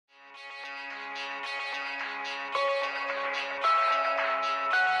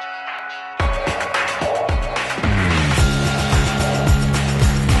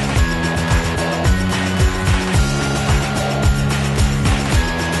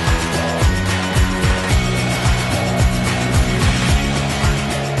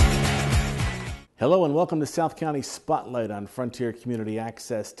Hello and welcome to South County Spotlight on Frontier Community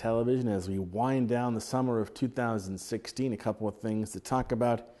Access Television. As we wind down the summer of 2016, a couple of things to talk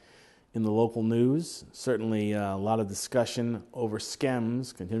about in the local news. Certainly a lot of discussion over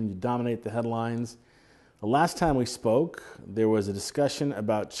SCEMS continuing to dominate the headlines. The last time we spoke, there was a discussion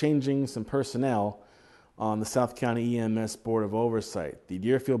about changing some personnel on the South County EMS Board of Oversight. The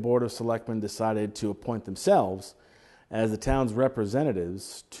Deerfield Board of Selectmen decided to appoint themselves as the town's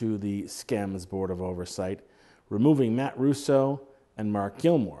representatives to the SCEMS Board of Oversight, removing Matt Russo and Mark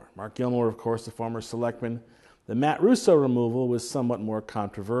Gilmore. Mark Gilmore, of course, the former selectman. The Matt Russo removal was somewhat more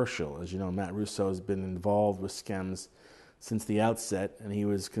controversial. As you know, Matt Russo has been involved with SCEMS since the outset, and he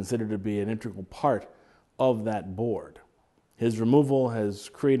was considered to be an integral part of that board. His removal has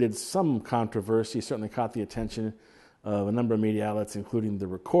created some controversy, certainly caught the attention of a number of media outlets, including The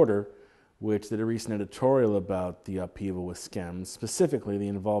Recorder, which did a recent editorial about the upheaval with SCEMS, specifically the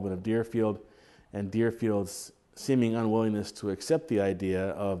involvement of Deerfield and Deerfield's seeming unwillingness to accept the idea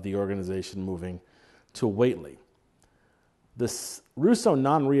of the organization moving to Whately. This Russo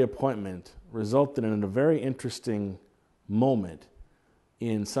non-reappointment resulted in a very interesting moment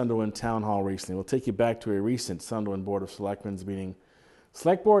in Sunderland Town Hall recently. We'll take you back to a recent Sunderland Board of Selectmen's meeting.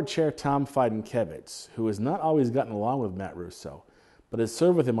 Select Board Chair Tom Fidenkevitz, who has not always gotten along with Matt Russo, but has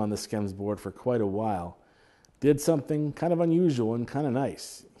served with him on the SCEMS board for quite a while, did something kind of unusual and kind of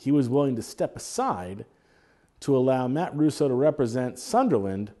nice. He was willing to step aside to allow Matt Russo to represent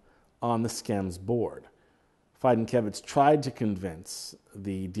Sunderland on the SCEMS board. Fidenkevitz tried to convince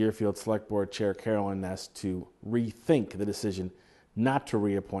the Deerfield Select Board Chair Carolyn Ness to rethink the decision not to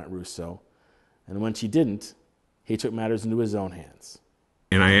reappoint Russo, and when she didn't, he took matters into his own hands.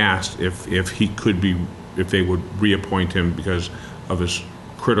 And I asked if they would reappoint him because of his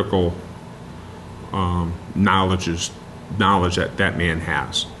critical knowledge that man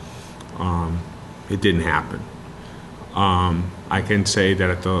has. It didn't happen. I can say that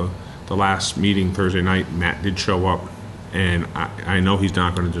at the last meeting Thursday night, Matt did show up, and I know he's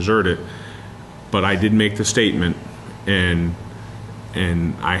not going to desert it, but I did make the statement, and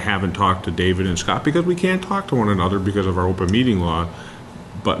I haven't talked to David and Scott because we can't talk to one another because of our open meeting law.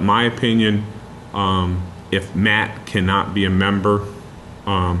 But my opinion, if Matt cannot be a member,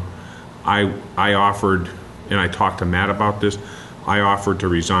 I offered, and I talked to Matt about this, I offered to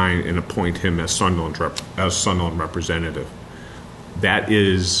resign and appoint him as Sunderland representative. That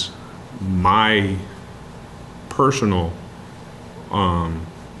is my personal strong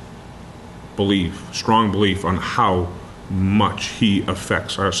belief on how much he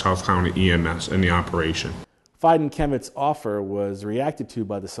affects our South County EMS and the operation. Fidenkevitz's offer was reacted to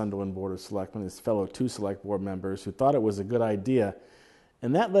by the Sunderland Board of Selectmen, his fellow two Select Board members, who thought it was a good idea,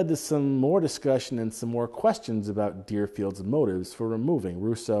 and that led to some more discussion and some more questions about Deerfield's motives for removing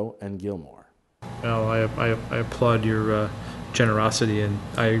Russo and Gilmore. Well, I applaud your generosity, and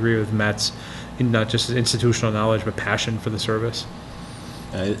I agree with Matt's not just his institutional knowledge but passion for the service.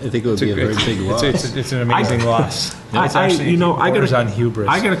 I think it would be a very big loss. It's an amazing loss. It borders on hubris.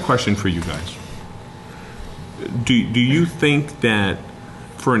 I got a question for you guys. Do you think that,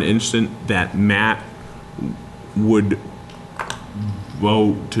 for an instant, that Matt would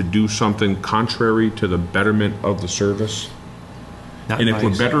vote to do something contrary to the betterment of the service? And if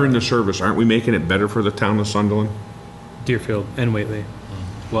we're bettering the service, aren't we making it better for the town of Sunderland? Deerfield and Whately.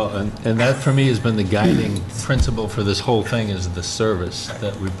 Well, and that for me has been the guiding principle for this whole thing, is the service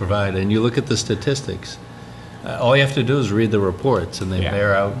that we provide. And you look at the statistics. All you have to do is read the reports, and they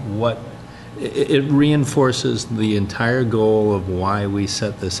bear out what it reinforces the entire goal of why we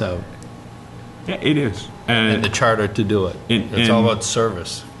set this out. Yeah, it is. And the charter to do it. It's all about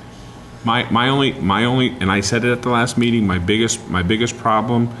service. My only, and I said it at the last meeting. My biggest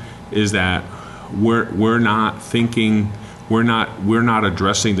problem is that we're not thinking. We're not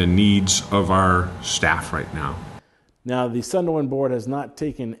addressing the needs of our staff right now. Now, the Sunderland Board has not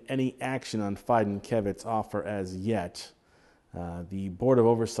taken any action on Fidenkevitz's offer as yet. The Board of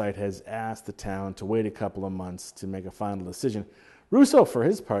Oversight has asked the town to wait a couple of months to make a final decision. Russo, for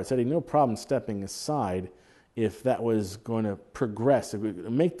his part, said he had no problem stepping aside if that was going to progress, if it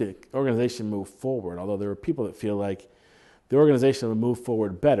would make the organization move forward, although there are people that feel like the organization would move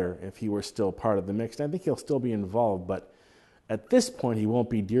forward better if he were still part of the mix. And I think he'll still be involved, but at this point, he won't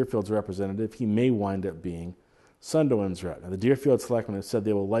be Deerfield's representative. He may wind up being Sunderland's rep. Now, the Deerfield Selectmen have said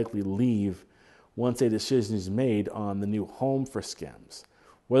they will likely leave once a decision is made on the new home for SCEMS.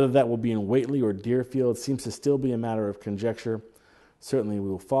 Whether that will be in Whately or Deerfield seems to still be a matter of conjecture. Certainly, we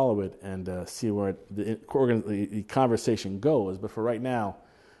will follow it and see where the conversation goes. But for right now,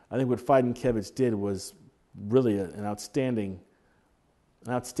 I think what Fidenkevitz did was really an outstanding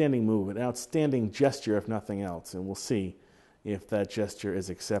An outstanding move, an outstanding gesture if nothing else, and we'll see if that gesture is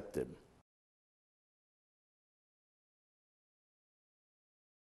accepted.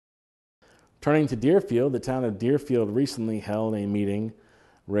 Turning to Deerfield, the town of Deerfield recently held a meeting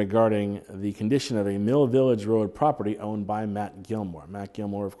regarding the condition of a Mill Village Road property owned by Matt Gilmore. Matt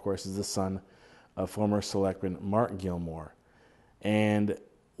Gilmore, of course, is the son of former selectman Mark Gilmore. And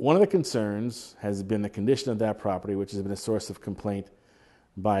one of the concerns has been the condition of that property, which has been a source of complaint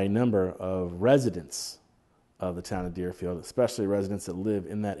by a number of residents of the town of Deerfield, especially residents that live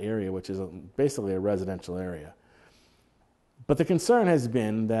in that area, which is basically a residential area. But the concern has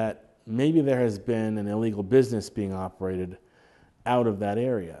been that maybe there has been an illegal business being operated out of that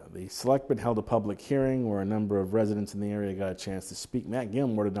area. The selectmen held a public hearing where a number of residents in the area got a chance to speak. Matt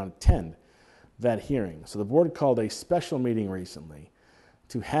Gilmore did not attend that hearing. So the board called a special meeting recently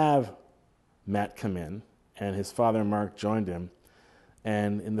to have Matt come in, and his father Mark joined him.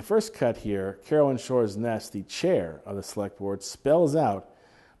 And in the first cut here, Carolyn Shore's Nest, the chair of the select board, spells out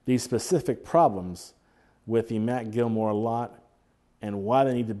these specific problems with the Matt Gilmore lot and why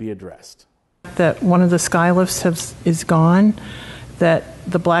they need to be addressed. That one of the sky lifts is gone, that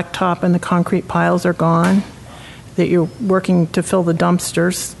the blacktop and the concrete piles are gone, that you're working to fill the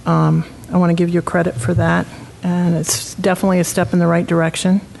dumpsters. I want to give you credit for that, and it's definitely a step in the right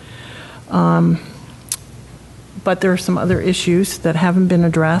direction. But there are some other issues that haven't been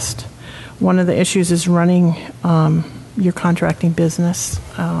addressed. One of the issues is running your contracting business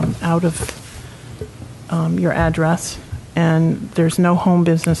out of your address, and there's no home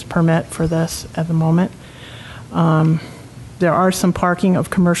business permit for this at the moment. There are some parking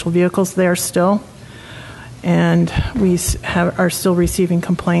of commercial vehicles there still, and we are still receiving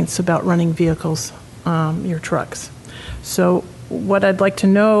complaints about running vehicles, your trucks. So what I'd like to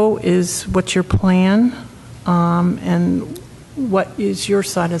know is what's your plan, and what is your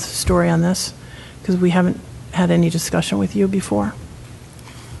side of the story on this, because we haven't had any discussion with you before.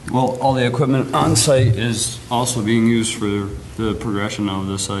 Well, all the equipment on site is also being used for the progression of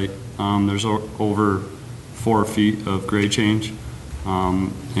the site. There's over 4 feet of grade change,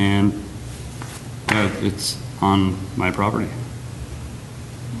 and yeah, it's on my property.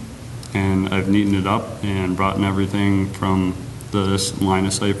 And I've neatened it up and brought in everything from this line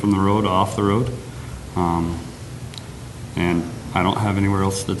of sight from the road off the road. And I don't have anywhere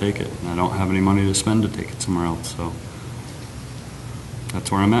else to take it. And I don't have any money to spend to take it somewhere else. So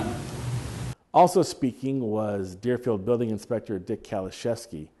that's where I'm at. Also speaking was Deerfield Building Inspector Dick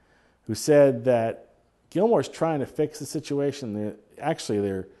Kalashevsky, who said that Gilmore's trying to fix the situation.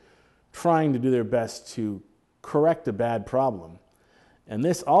 They're trying to do their best to correct a bad problem. And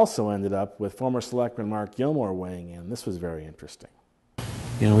this also ended up with former selectman Mark Gilmore weighing in. This was very interesting.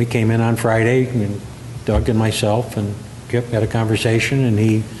 You know, we came in on Friday, and Doug and myself and Kip had a conversation, and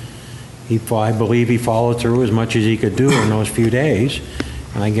I believe he followed through as much as he could do in those few days.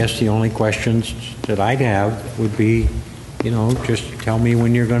 And I guess the only questions that I'd have would be, you know, just tell me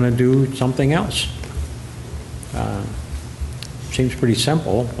when you're going to do something else. Seems pretty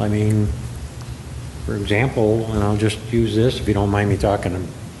simple. I mean, for example, and I'll just use this if you don't mind me talking to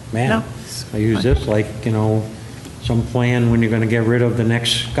Matt. No. I use this like, you know, some plan when you're going to get rid of the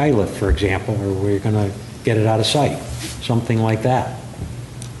next sky lift, for example, or where you're going to get it out of sight. Something like that.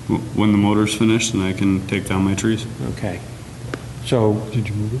 When the motor's finished, then I can take down my trees. Okay. So, Did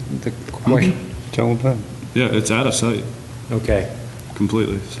you move it? the question. Tell them that. Yeah, it's out of sight Okay.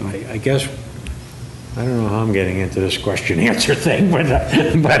 completely. So I guess, I don't know how I'm getting into this question-answer thing, but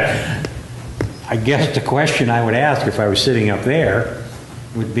I guess the question I would ask if I was sitting up there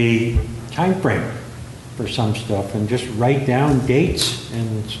would be time frame for some stuff, and just write down dates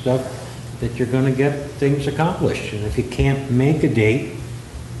and stuff that you're going to get things accomplished. And if you can't make a date,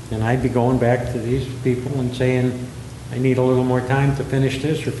 then I'd be going back to these people and saying, I need a little more time to finish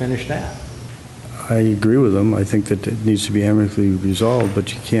this or finish that. I agree with them. I think that it needs to be amicably resolved,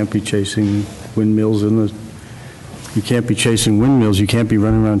 but you can't be chasing windmills you can't be chasing windmills. You can't be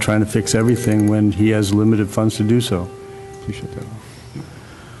running around trying to fix everything when he has limited funds to do so. You shut that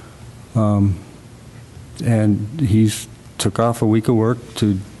off. And he's took off a week of work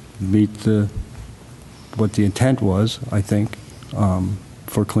to meet what the intent was, I think,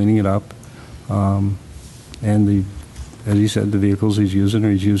 for cleaning it up. And as he said, the vehicles he's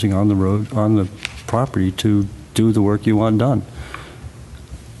using on the road, on the property to do the work you want done.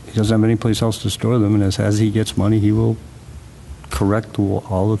 He doesn't have any place else to store them, and as he gets money, he will correct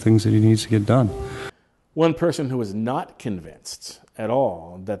all the things that he needs to get done. One person who is not convinced at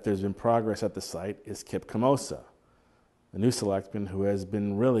all that there's been progress at the site is Kip Camosa, the new selectman who has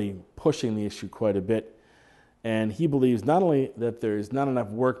been really pushing the issue quite a bit And he believes not only that there is not enough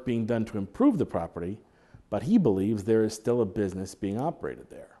work being done to improve the property, but he believes there is still a business being operated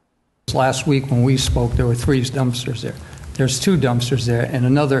there. Last week when we spoke, there were 3 dumpsters there. There's 2 dumpsters there and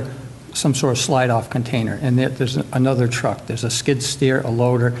another, some sort of slide-off container. And there's another truck. There's a skid steer, a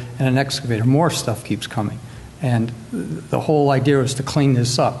loader, and an excavator. More stuff keeps coming. And the whole idea is to clean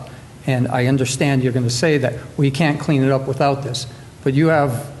this up. And I understand you're going to say that, well, you can't clean it up without this. But you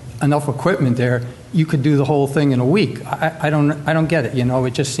have enough equipment there, you could do the whole thing in a week. I don't get it. You know,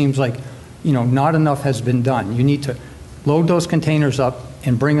 it just seems like, you know, not enough has been done. You need to load those containers up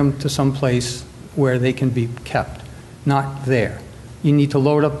and bring them to some place where they can be kept, not there. You need to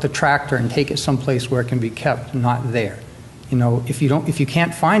load up the tractor and take it someplace where it can be kept, not there. You know, if you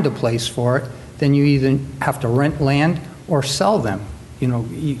can't find a place for it, then you either have to rent land or sell them. You know,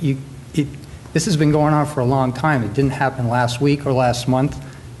 this has been going on for a long time. It didn't happen last week or last month.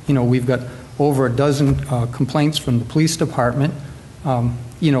 You know, we've got over a dozen complaints from the police department.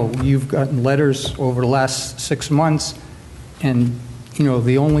 You know, you've gotten letters over the last 6 months, and you know,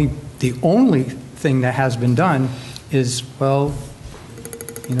 the only thing that has been done is, well,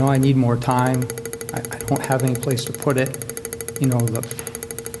 you know, I need more time. I don't have any place to put it. You know,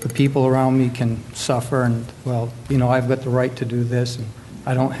 the people around me can suffer, and, well, you know, I've got the right to do this, and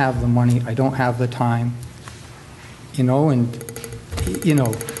I don't have the money, I don't have the time. You know, and, you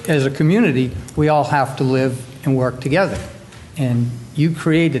know, as a community, we all have to live and work together. And you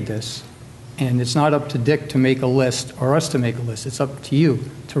created this, and it's not up to Dick to make a list or us to make a list. It's up to you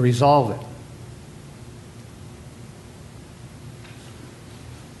to resolve it.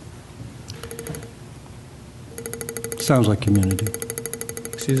 Sounds like community.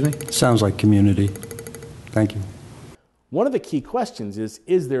 Excuse me? Sounds like community. Thank you. One of the key questions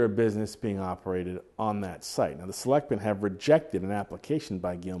is there a business being operated on that site? Now, the selectmen have rejected an application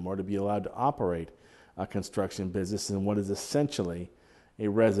by Gilmore to be allowed to operate a construction business in what is essentially a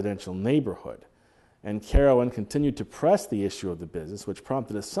residential neighborhood. And Carolyn continued to press the issue of the business, which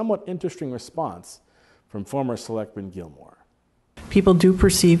prompted a somewhat interesting response from former Selectman Gilmore. People do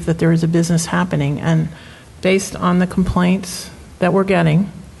perceive that there is a business happening, and based on the complaints that we're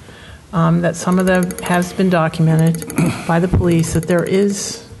getting, that some of them has been documented by the police, that there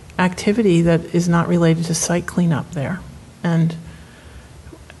is activity that is not related to site cleanup there. And,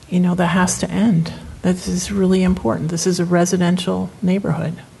 you know, that has to end. This is really important. This is a residential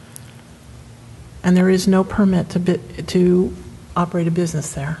neighborhood. And there is no permit to operate a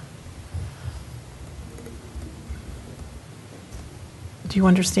business there. Do you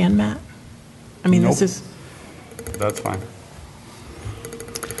understand, Matt? I mean, Nope. this is... That's fine.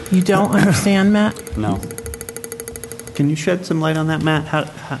 You don't understand, Matt? No. Can you shed some light on that, Matt?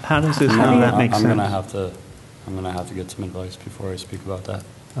 How does this, how does that make sense? I'm gonna have to get some advice before I speak about that.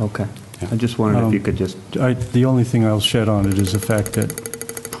 Okay. I just wondered if you could just... The only thing I'll shed on it is the fact that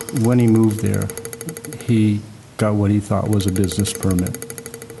when he moved there, he got what he thought was a business permit.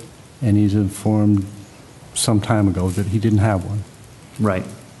 And he's informed some time ago that he didn't have one. Right.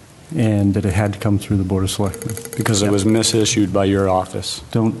 And that it had to come through the Board of Selectmen. Because it was misissued by your office.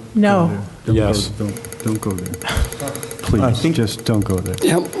 Don't No. go there. Yes. Don't go there. Please, just don't go there.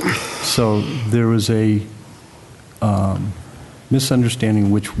 Yep. So there was a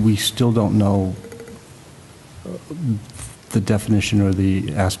misunderstanding, which we still don't know the definition or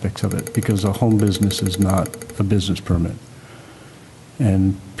the aspects of it, because a home business is not a business permit.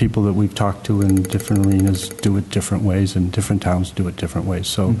 And people that we've talked to in different arenas do it different ways, and different towns do it different ways.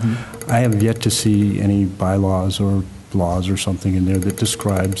 So I have yet to see any bylaws or laws or something in there that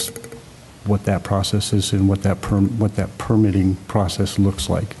describes what that process is and what that permitting process looks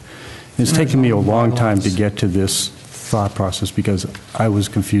like. And it's taken me a long time to get to this thought process, because I was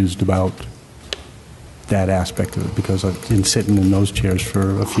confused about that aspect of it, because I've been sitting in those chairs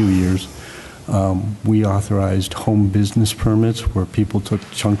for a few years. We authorized home business permits where people took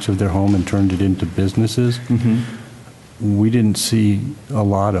chunks of their home and turned it into businesses. We didn't see a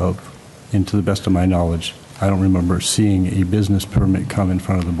lot of, and to the best of my knowledge, I don't remember seeing a business permit come in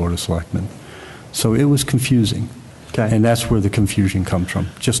front of the Board of Selectmen. So it was confusing. Okay. And that's where the confusion comes from,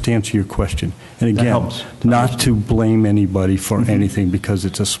 just to answer your question. And again, helps. not to blame anybody for anything, because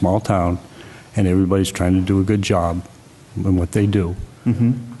it's a small town and everybody's trying to do a good job in what they do.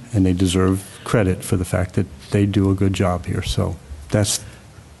 And they deserve credit for the fact that they do a good job here. So that's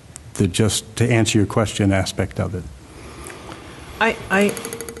the, just to answer your question, aspect of it.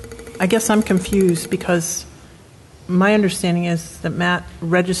 I guess I'm confused, because my understanding is that Matt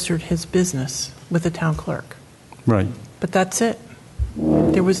registered his business with the town clerk. Right. But that's it.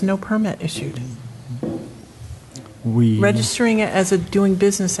 There was no permit issued. We Registering it as a doing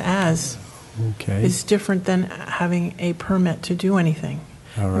business as Okay. is different than having a permit to do anything.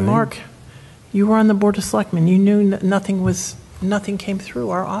 All right. Mark, you were on the Board of Selectmen. You knew nothing came through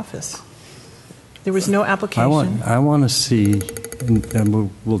our office. There was no application. I want to see,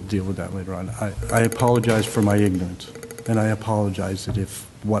 and we'll deal with that later on. I apologize for my ignorance, and I apologize that if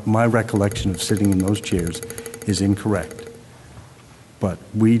what my recollection of sitting in those chairs is incorrect. But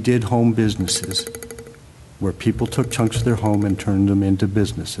we did home businesses where people took chunks of their home and turned them into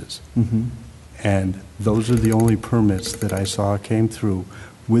businesses. Mm-hmm. And those are the only permits that I saw came through,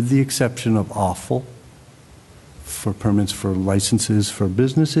 with the exception of awful, for permits for licenses for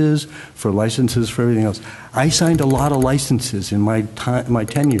businesses, for licenses for everything else. I signed a lot of licenses in my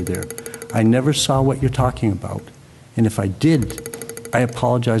tenure there. I never saw what you're talking about. And if I did, I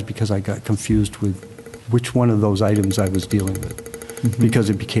apologize because I got confused with which one of those items I was dealing with. Mm-hmm. Because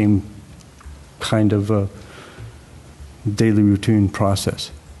it became kind of a daily routine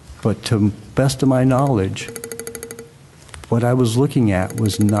process. But to best of my knowledge, what I was looking at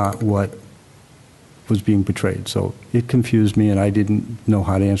was not what was being portrayed. So it confused me, and I didn't know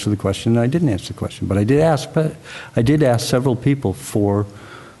how to answer the question, and I didn't answer the question. But I did ask several people for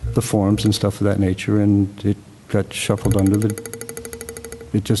the forms and stuff of that nature, and it got shuffled under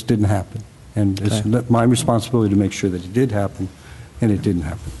it just didn't happen. And it's my responsibility to make sure that it did happen, and it didn't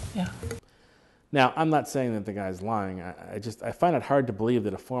happen. Yeah. Now, I'm not saying that the guy's lying. I find it hard to believe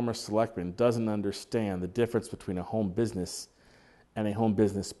that a former selectman doesn't understand the difference between a home business and a home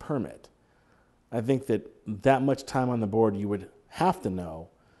business permit. I think that much time on the board, you would have to know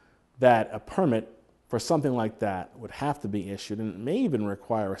that a permit for something like that would have to be issued, and it may even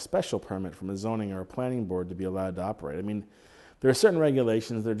require a special permit from a zoning or a planning board to be allowed to operate. I mean, there are certain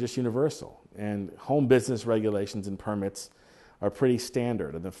regulations that are just universal, and home business regulations and permits are pretty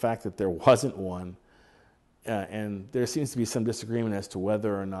standard. And the fact that there wasn't one, and there seems to be some disagreement as to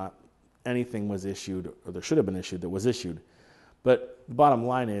whether or not anything was issued, or there should have been issued, that was issued. But the bottom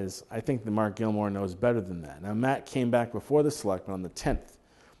line is, I think that Mark Gilmore knows better than that. Now, Matt came back before the selectmen on the 10th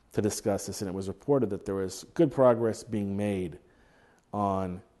to discuss this, and it was reported that there was good progress being made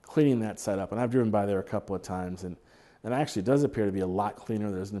on cleaning that site up. And I've driven by there a couple of times, and actually it does appear to be a lot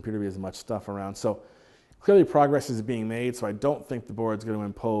cleaner. There doesn't appear to be as much stuff around. So clearly progress is being made, so I don't think the board's going to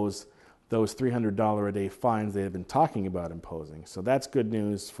impose those $300 a day fines they have been talking about imposing. So that's good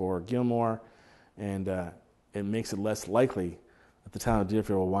news for Gilmore, and it makes it less likely that the town of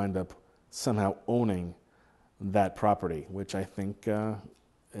Deerfield will wind up somehow owning that property, which I think,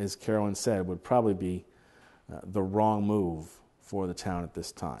 as Carolyn said, would probably be the wrong move for the town at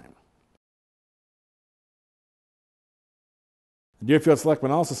this time. The Deerfield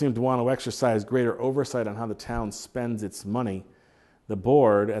Selectmen also seem to want to exercise greater oversight on how the town spends its money. The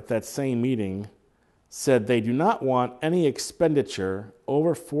board, at that same meeting, said they do not want any expenditure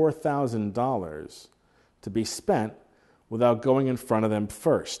over $4,000 to be spent without going in front of them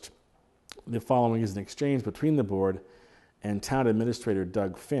first. The following is an exchange between the board and Town Administrator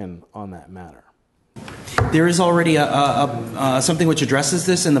Doug Finn on that matter. There is already something which addresses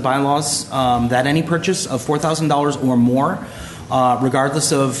this in the bylaws, that any purchase of $4,000 or more,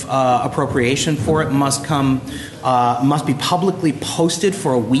 regardless of appropriation for it, must be publicly posted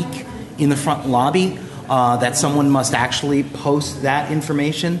for a week in the front lobby, that someone must actually post that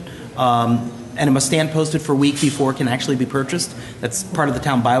information, and it must stand posted for a week before it can actually be purchased. That's part of the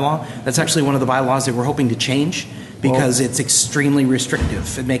town bylaw. That's actually one of the bylaws that we're hoping to change, because it's extremely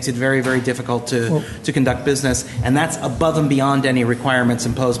restrictive. It makes it very, very difficult to conduct business, and that's above and beyond any requirements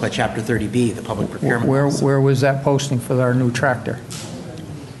imposed by Chapter 30B, the public procurement laws. Where was that posting for our new tractor?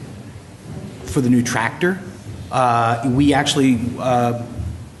 For the new tractor? We actually,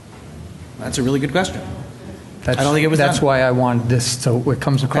 that's a really good question. I don't think it was That's done. why I wanted this, so it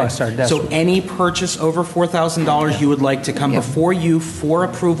comes across our desk. So any purchase over $4,000 you would like to come before you for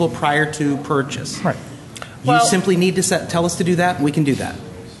approval prior to purchase. Right. You simply need to tell us to do that, and we can do that.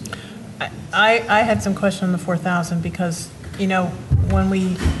 I had some question on the 4,000 because, when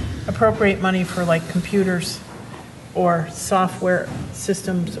we appropriate money for like computers or software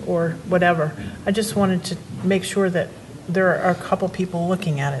systems or whatever, I just wanted to make sure that there are a couple people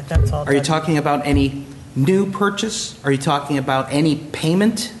looking at it. That's all. Are you talking about any new purchase? Are you talking about any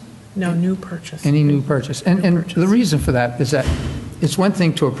payment? No, new purchase. Any new purchase. And the reason for that is that it's one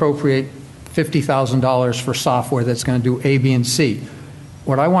thing to appropriate $50,000 for software that's going to do A, B, and C.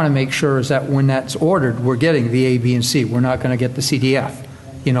 What I want to make sure is that when that's ordered, we're getting the A, B, and C. We're not going to get the CDF,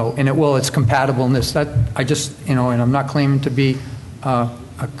 and it's compatible in this. That I just, and I'm not claiming to be a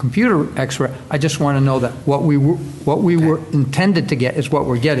computer expert. I just want to know that what we were intended to get is what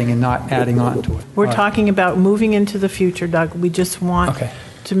we're getting and not adding on to it. We're talking about moving into the future, Doug. We just want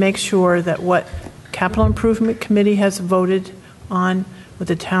to make sure that what Capital Improvement Committee has voted on, what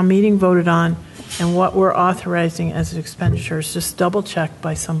the town meeting voted on, and what we're authorizing as expenditures, just double checked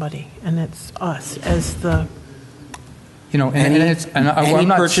by somebody, and it's us as the. Any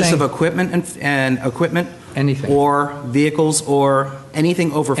purchase of equipment and equipment, anything, or vehicles, or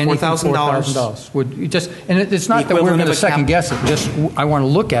anything over $4,000 would you just, and it's not that we're going to second guess it. Just I want to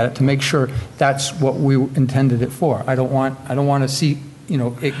look at it to make sure that's what we intended it for. I don't want to see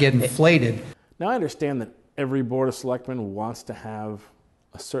it get inflated. Now I understand that every Board of Selectmen wants to have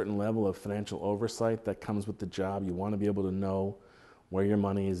a certain level of financial oversight that comes with the job. You want to be able to know where your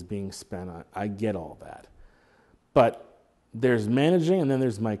money is being spent on. I get all that. But there's managing and then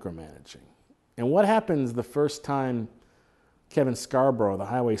there's micromanaging. And what happens the first time Kevin Scarborough, the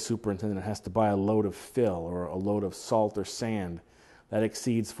highway superintendent, has to buy a load of fill or a load of salt or sand that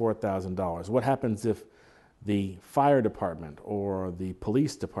exceeds $4,000? What happens if the fire department or the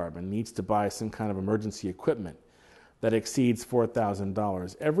police department needs to buy some kind of emergency equipment that exceeds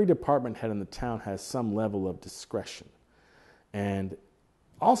 $4,000? Every department head in the town has some level of discretion. And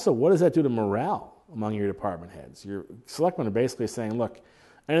also, what does that do to morale among your department heads? Your selectmen are basically saying, look,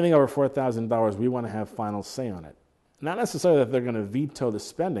 anything over $4,000, we want to have final say on it. Not necessarily that they're going to veto the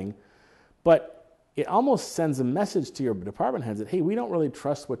spending, but it almost sends a message to your department heads that, hey, we don't really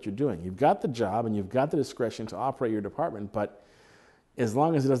trust what you're doing. You've got the job and you've got the discretion to operate your department, but as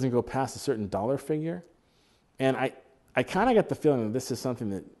long as it doesn't go past a certain dollar figure. And I kind of get the feeling that this is something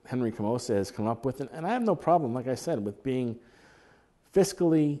that Henry Camosa has come up with, and I have no problem, like I said, with being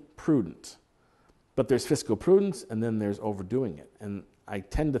fiscally prudent. But there's fiscal prudence, and then there's overdoing it. And I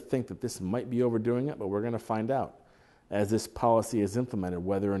tend to think that this might be overdoing it, but we're going to find out as this policy is implemented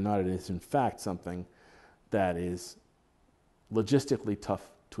whether or not it is in fact something that is logistically tough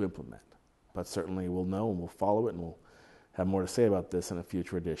to implement. But certainly we'll know and we'll follow it, and we'll have more to say about this in a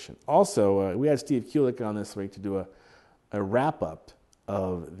future edition. Also, we had Steve Kulik on this week to do a wrap-up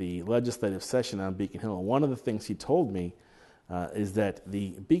of the legislative session on Beacon Hill. And one of the things he told me is that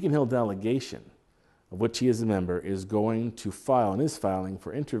the Beacon Hill delegation, of which he is a member, is going to file and is filing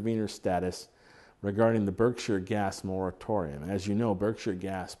for intervenor status regarding the Berkshire Gas moratorium. As you know, Berkshire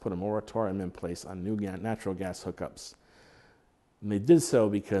Gas put a moratorium in place on new natural gas hookups. And they did so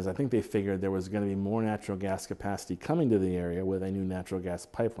because I think they figured there was going to be more natural gas capacity coming to the area with a new natural gas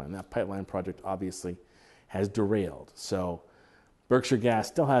pipeline. That pipeline project obviously has derailed. So Berkshire Gas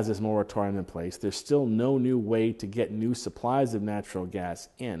still has this moratorium in place. There's still no new way to get new supplies of natural gas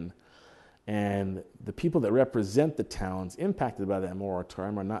in. And the people that represent the towns impacted by that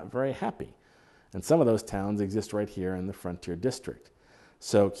moratorium are not very happy. And some of those towns exist right here in the Frontier District.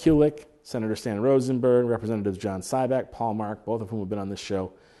 So Kulik, Senator Stan Rosenberg, Representatives John Syback, Paul Mark, both of whom have been on this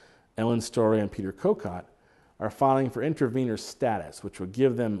show, Ellen Story and Peter Kokot, are filing for intervenor status, which would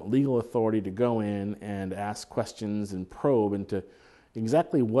give them legal authority to go in and ask questions and probe into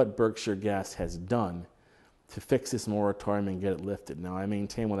exactly what Berkshire Gas has done to fix this moratorium and get it lifted. Now, I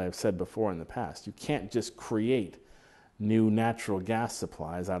maintain what I've said before in the past. You can't just create new natural gas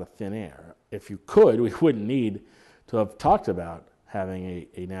supplies out of thin air. If you could, we wouldn't need to have talked about having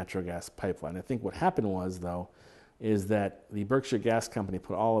a natural gas pipeline. I think what happened was, though, is that the Berkshire Gas Company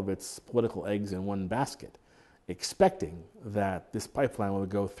put all of its political eggs in one basket, expecting that this pipeline would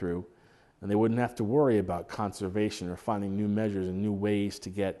go through and they wouldn't have to worry about conservation or finding new measures and new ways to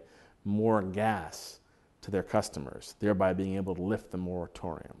get more gas to their customers, thereby being able to lift the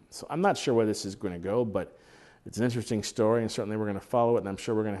moratorium. So I'm not sure where this is going to go, but it's an interesting story, and certainly we're going to follow it, and I'm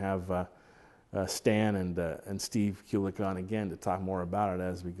sure we're going to have Stan and Steve Kulik on again to talk more about it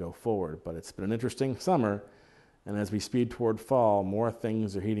as we go forward. But it's been an interesting summer, and as we speed toward fall, more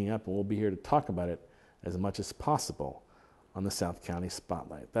things are heating up, and we'll be here to talk about it as much as possible on the South County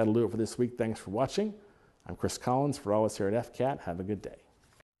Spotlight. That'll do it for this week. Thanks for watching. I'm Chris Collins for all of us here at FCAT. Have a good day.